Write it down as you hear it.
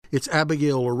It's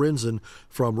Abigail Lorenzen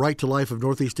from Right to Life of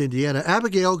Northeast Indiana.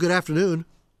 Abigail, good afternoon.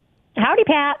 Howdy,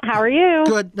 Pat. How are you?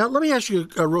 Good. Now, let me ask you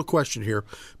a real question here,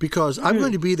 because I'm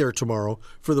going to be there tomorrow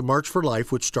for the March for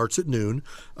Life, which starts at noon,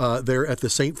 there at the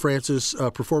St. Francis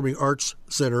Performing Arts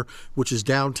Center, which is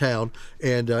downtown,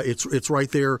 and it's right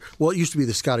there. Well, it used to be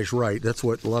the Scottish Rite. That's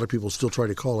what a lot of people still try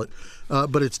to call it.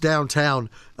 But it's downtown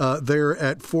there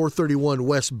at 431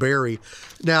 West Berry.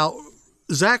 Now,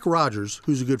 Zach Rogers,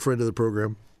 who's a good friend of the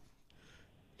program,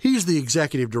 he's the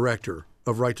executive director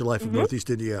of Right to Life of Northeast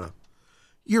Indiana.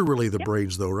 You're really the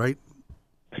brains, though, right?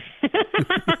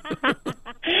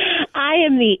 I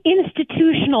am the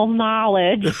institutional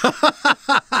knowledge.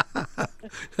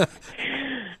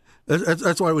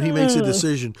 That's why when he makes a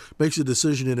decision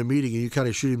in a meeting, and you kind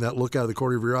of shoot him that look out of the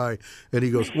corner of your eye, and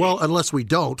he goes, "Well, unless we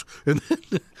don't." And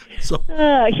so he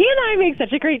and I make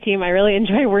such a great team. I really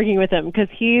enjoy working with him because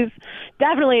he's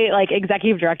definitely like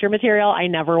executive director material. I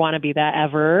never want to be that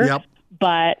ever. Yep.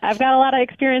 But I've got a lot of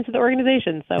experience with the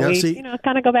organization, so we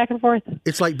kind of go back and forth.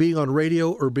 It's like being on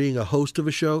radio or being a host of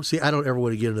a show. See, I don't ever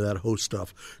want to get into that host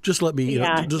stuff. Just let me,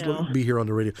 let me be here on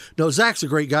the radio. No, Zach's a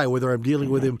great guy, whether I'm dealing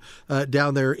with him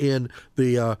down there in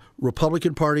the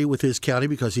Republican Party with his county,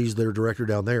 because he's their director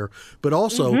down there, but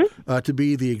also to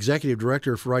be the executive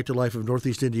director for Right to Life of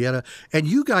Northeast Indiana. And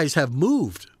you guys have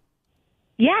moved.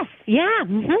 Yes, yeah.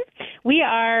 We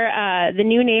are the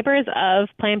new neighbors of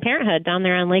Planned Parenthood down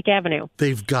there on Lake Avenue.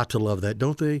 They've got to love that,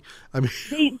 don't they? I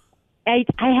mean, I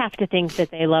have to think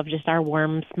that they love just our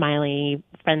warm, smiley,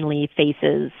 friendly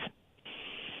faces.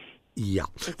 Yeah.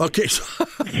 Okay. So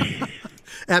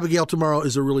Abigail, tomorrow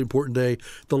is a really important day.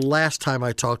 The last time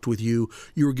I talked with you,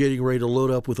 you were getting ready to load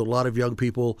up with a lot of young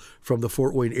people from the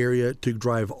Fort Wayne area to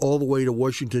drive all the way to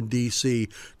Washington, D.C.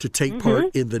 to take part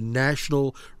in the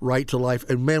National Right to Life.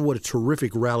 And, man, what a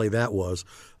terrific rally that was.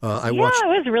 It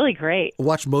was really great.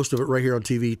 Watched most of it right here on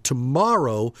TV.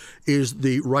 Tomorrow is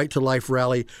the Right to Life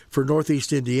rally for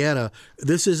Northeast Indiana.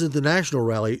 This isn't the national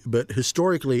rally, but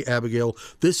historically, Abigail,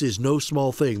 this is no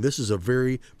small thing. This is a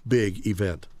very big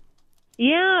event.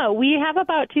 Yeah, we have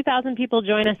about 2,000 people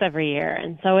join us every year,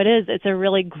 and so it's a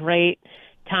really great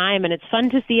time, and it's fun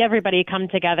to see everybody come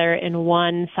together in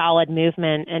one solid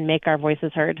movement and make our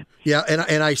voices heard. Yeah,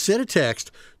 and I sent a text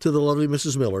to the lovely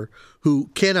Mrs. Miller, who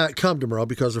cannot come tomorrow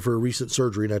because of her recent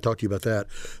surgery, and I talked to you about that.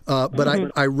 But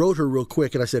I wrote her real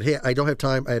quick, and I said, hey, I don't have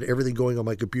time. I had everything going on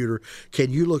my computer.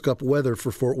 Can you look up weather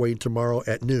for Fort Wayne tomorrow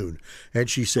at noon?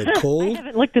 And she said cold. I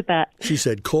haven't looked at that. She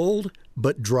said cold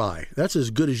but dry. That's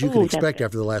as good as you can expect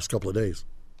after the last couple of days.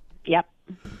 Yep.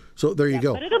 So there you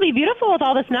go. But it'll be beautiful with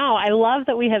all the snow. I love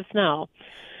that we have snow.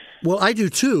 Well, I do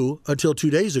too, until 2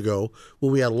 days ago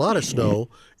when we had a lot of snow,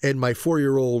 and my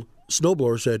 4-year-old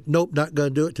snowblower said, nope, not going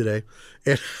to do it today.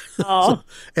 And,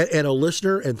 and a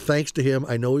listener, and thanks to him,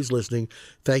 I know he's listening,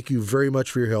 thank you very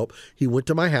much for your help. He went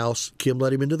to my house, Kim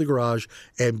let him into the garage,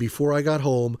 and before I got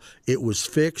home, it was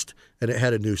fixed, and it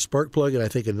had a new spark plug and I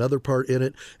think another part in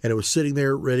it, and it was sitting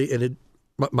there ready, and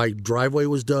my driveway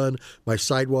was done, my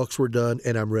sidewalks were done,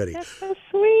 and I'm ready. That's so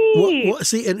sweet. Well,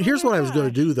 see, and here's what I was going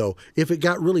to do, though. If it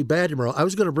got really bad tomorrow, I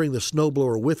was going to bring the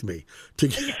snowblower with me to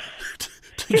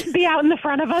be out in the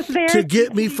front of us there. To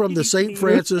get me from the St.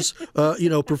 Francis,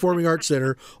 Performing Arts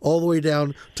Center all the way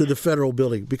down to the Federal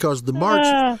Building, because the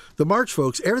march,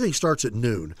 folks, everything starts at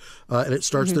noon, and it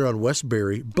starts there on West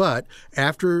Berry. But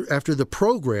after the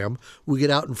program, we get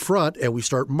out in front and we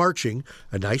start marching,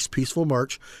 a nice peaceful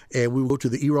march, and we go to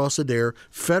the Eros Adair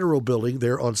Federal Building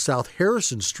there on South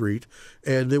Harrison Street,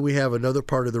 and then we have another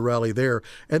part of the rally there,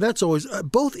 and that's always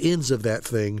both ends of that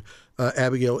thing.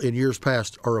 Abigail, in years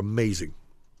past, are amazing.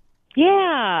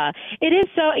 Yeah, it is.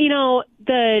 So,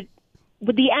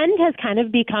 the end has kind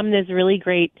of become this really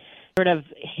great sort of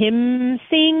hymn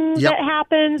sing that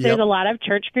happens. There's a lot of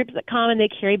church groups that come and they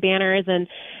carry banners, and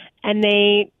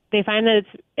they find that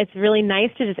it's really nice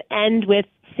to just end with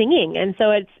singing. And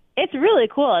so it's really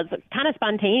cool. It's kind of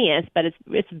spontaneous, but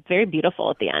it's very beautiful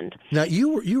at the end. Now,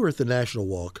 you were at the National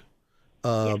Walk,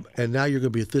 and now you're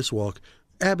going to be at this walk.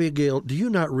 Abigail, do you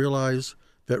not realize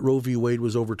that Roe v. Wade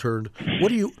was overturned?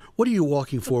 What are you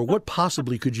walking for? What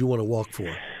possibly could you want to walk for?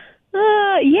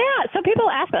 Yeah. So people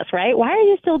ask us, right? Why are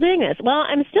you still doing this? Well,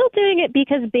 I'm still doing it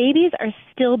because babies are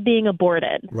still being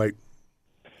aborted. Right.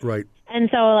 And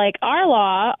so, our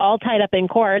law, all tied up in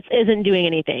courts, isn't doing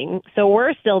anything. So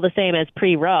we're still the same as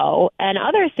pre-Roe. And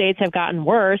other states have gotten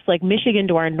worse, like Michigan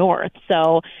to our north.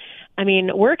 So,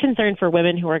 we're concerned for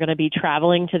women who are going to be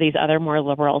traveling to these other more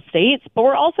liberal states, but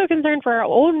we're also concerned for our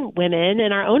own women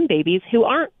and our own babies who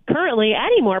aren't currently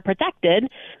any more protected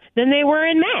than they were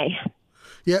in May.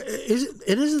 Yeah,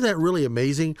 isn't that really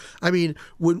amazing?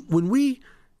 When we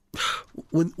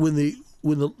when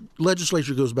the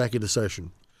legislature goes back into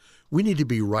session, we need to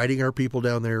be writing our people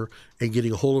down there and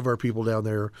getting a hold of our people down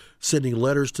there, sending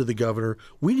letters to the governor.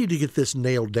 We need to get this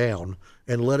nailed down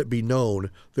and let it be known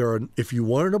if you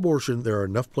want an abortion, there are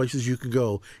enough places you can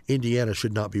go. Indiana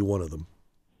should not be one of them.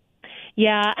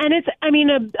 Yeah, and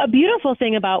a beautiful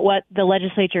thing about what the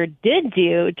legislature did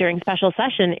do during special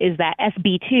session is that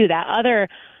SB 2,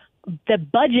 the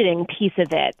budgeting piece of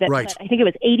it, right. I think it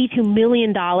was $82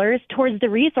 million towards the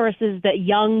resources that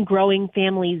young, growing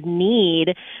families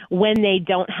need when they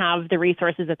don't have the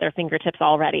resources at their fingertips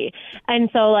already. And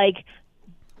so,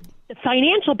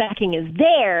 financial backing is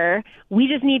there. We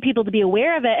just need people to be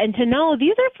aware of it and to know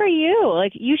these are for you.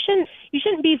 You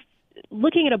shouldn't be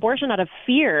looking at abortion out of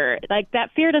fear.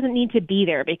 That fear doesn't need to be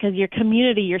there because your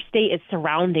community, your state is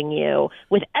surrounding you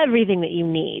with everything that you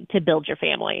need to build your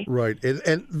family. Right.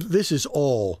 And this is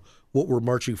all what we're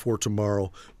marching for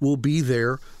tomorrow. We'll be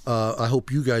there. I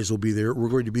hope you guys will be there. We're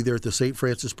going to be there at the St.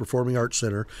 Francis Performing Arts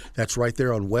Center. That's right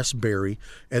there on West Berry.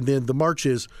 And then the march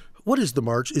what is the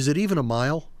march? Is it even a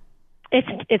mile?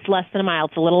 It's less than a mile.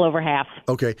 It's a little over half.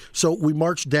 Okay. So we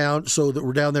march down so that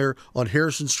we're down there on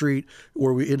Harrison Street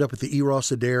where we end up at the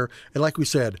Eros Adair. And like we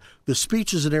said, the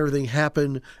speeches and everything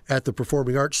happen at the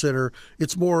Performing Arts Center.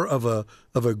 It's more of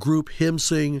a group hymn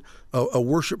sing, a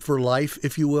worship for life,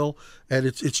 if you will. And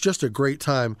it's just a great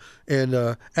time.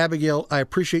 And Abigail, I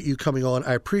appreciate you coming on.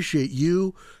 I appreciate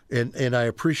you and I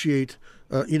appreciate,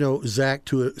 Zach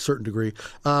to a certain degree.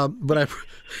 But I...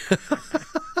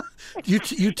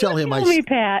 You tell him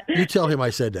Pat. You tell him I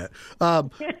said that.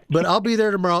 But I'll be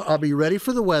there tomorrow. I'll be ready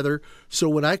for the weather. So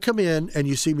when I come in and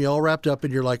you see me all wrapped up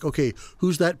and you're like, okay,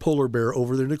 who's that polar bear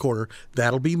over there in the corner?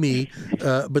 That'll be me.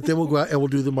 But then we'll go out and we'll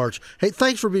do the march. Hey,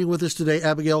 thanks for being with us today,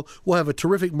 Abigail. We'll have a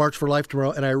terrific March for Life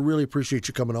tomorrow, and I really appreciate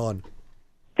you coming on.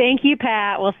 Thank you,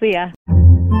 Pat. We'll see ya.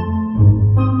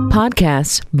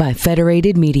 Podcasts by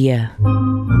Federated Media.